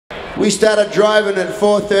We started driving at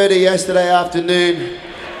 4:30 yesterday afternoon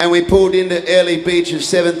and we pulled into Airlie Beach at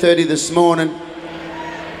 7:30 this morning.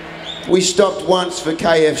 We stopped once for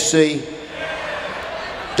KFC.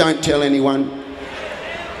 Don't tell anyone.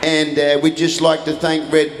 And we'd just like to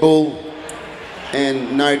thank Red Bull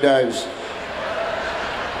and No Dose.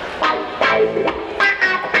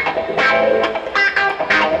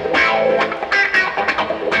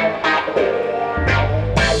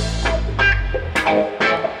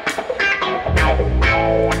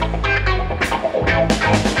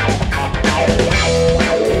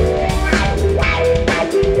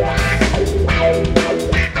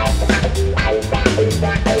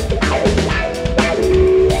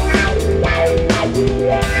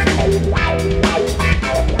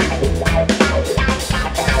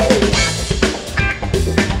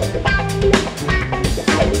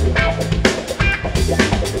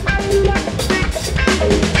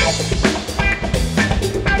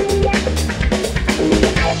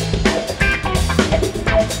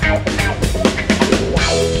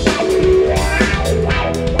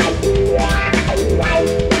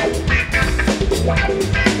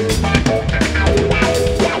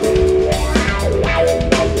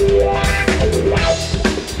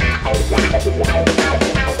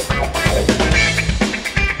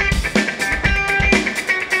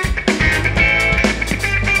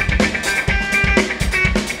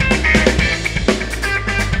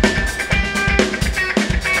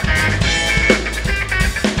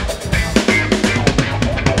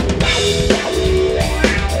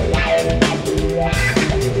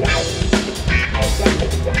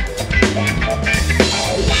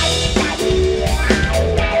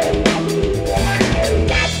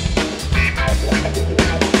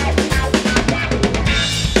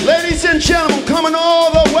 Gentlemen, coming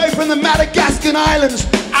all the way from the Madagascan Islands,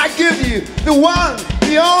 I give you the one,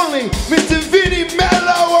 the only, Mr. Vinnie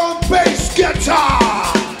Mello on bass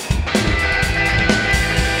guitar.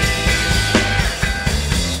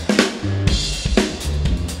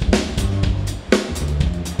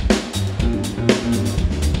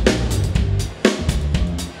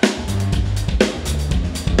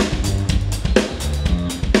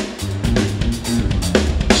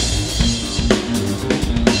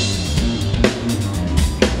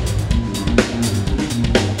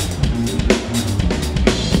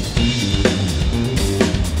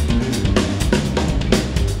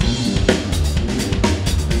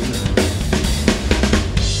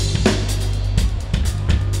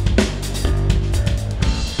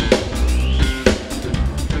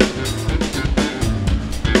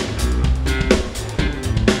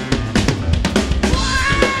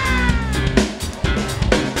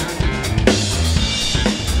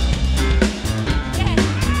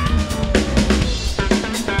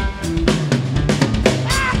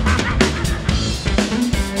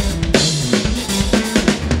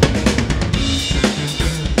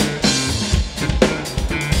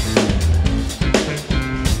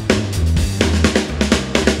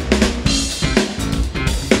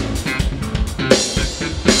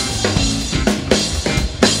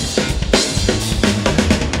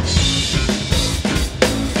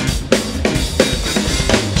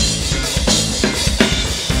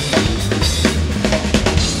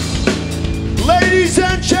 Ladies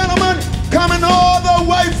and gentlemen, coming all the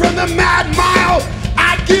way from the Mad Mile,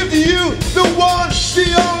 I give you the one,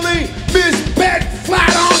 the only, Miss Bet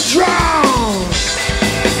Flat on drums.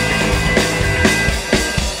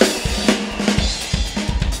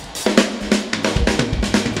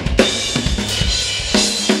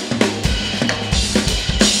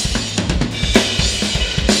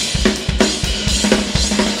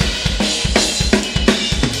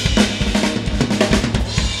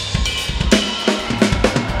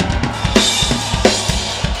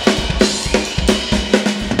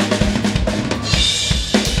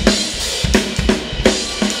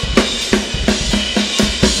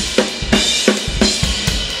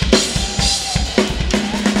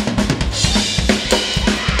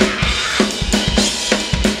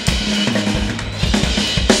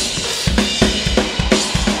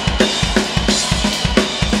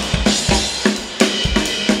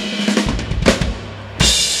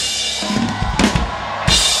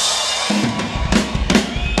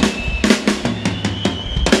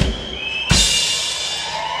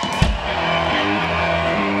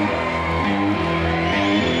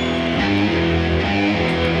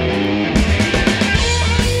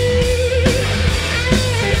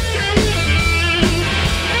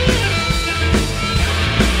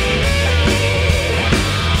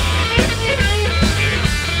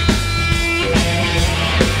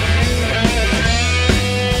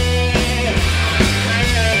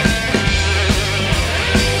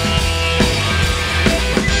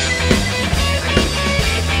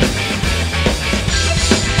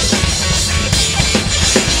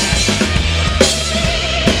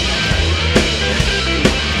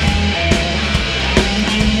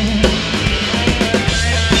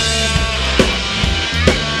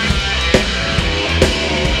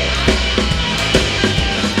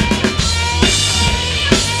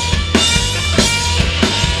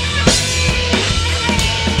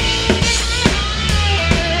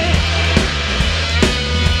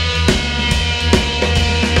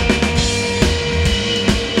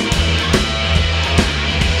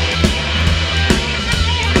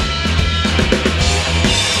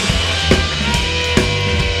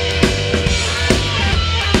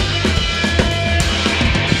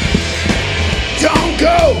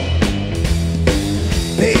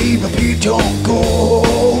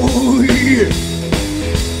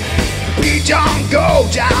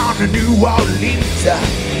 to New Orleans.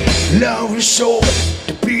 Love is so,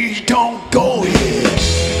 the beach don't go here.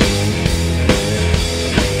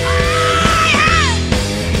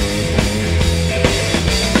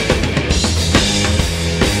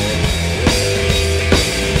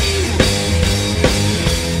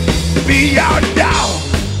 Be your dog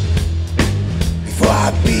before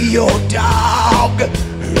I be your dog.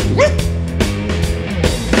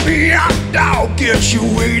 Be your dog, get you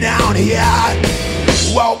way down here.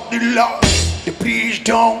 Walk the Lord, the peace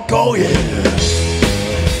don't go here.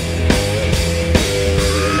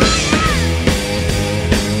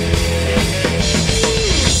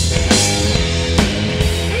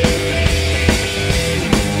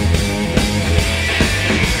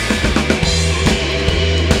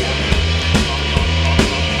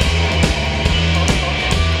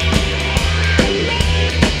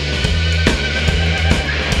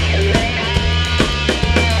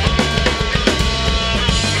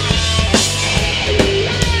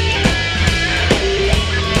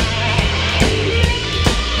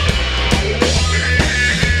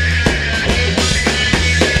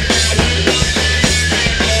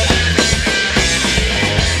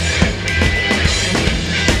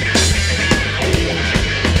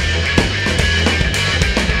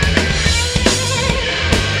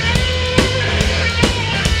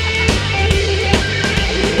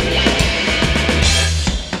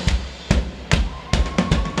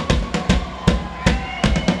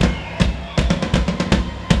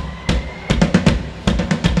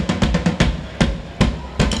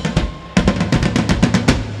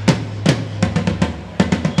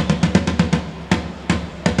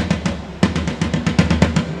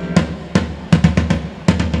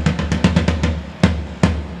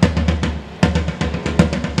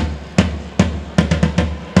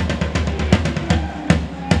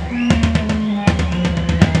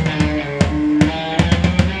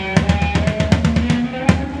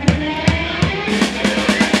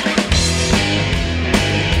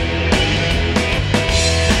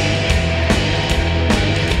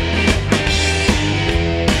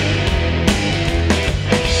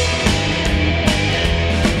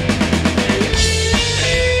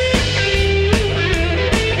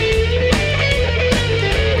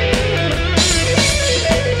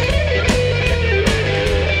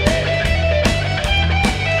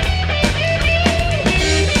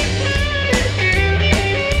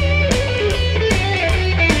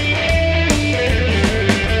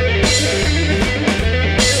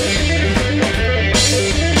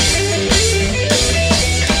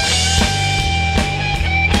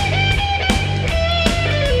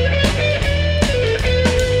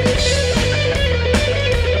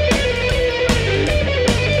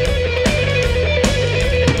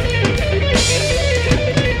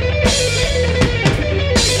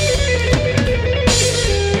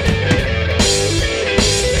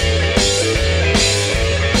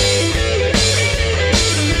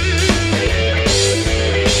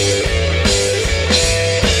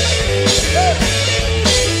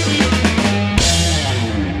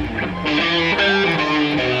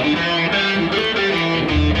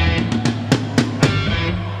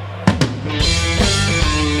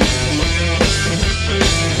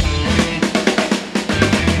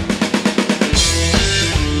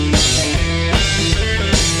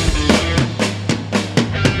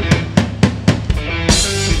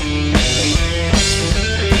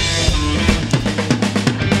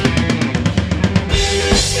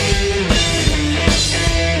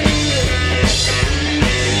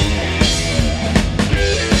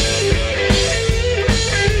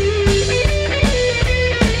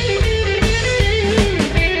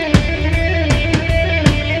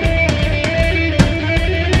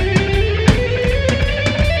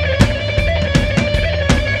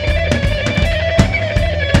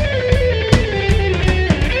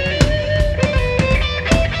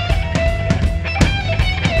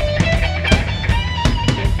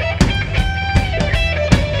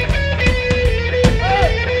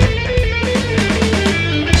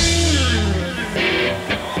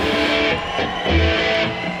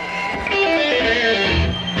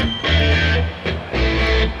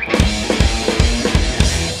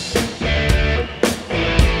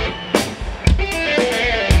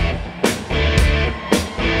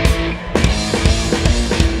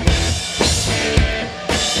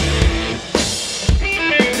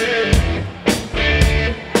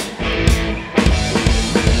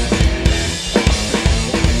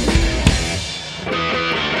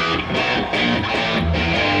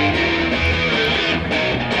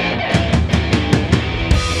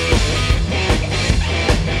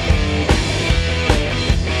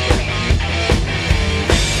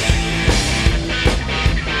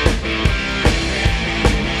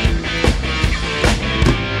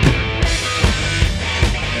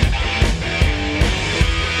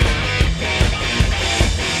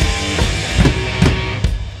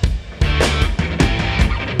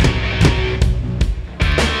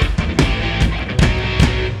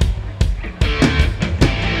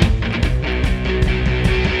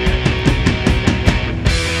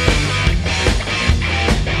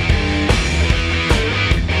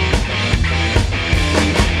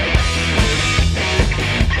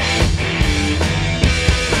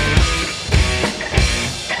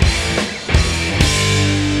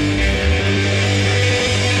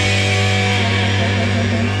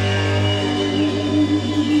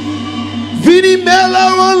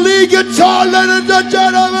 mellow on lead guitar, ladies and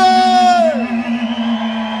gentlemen.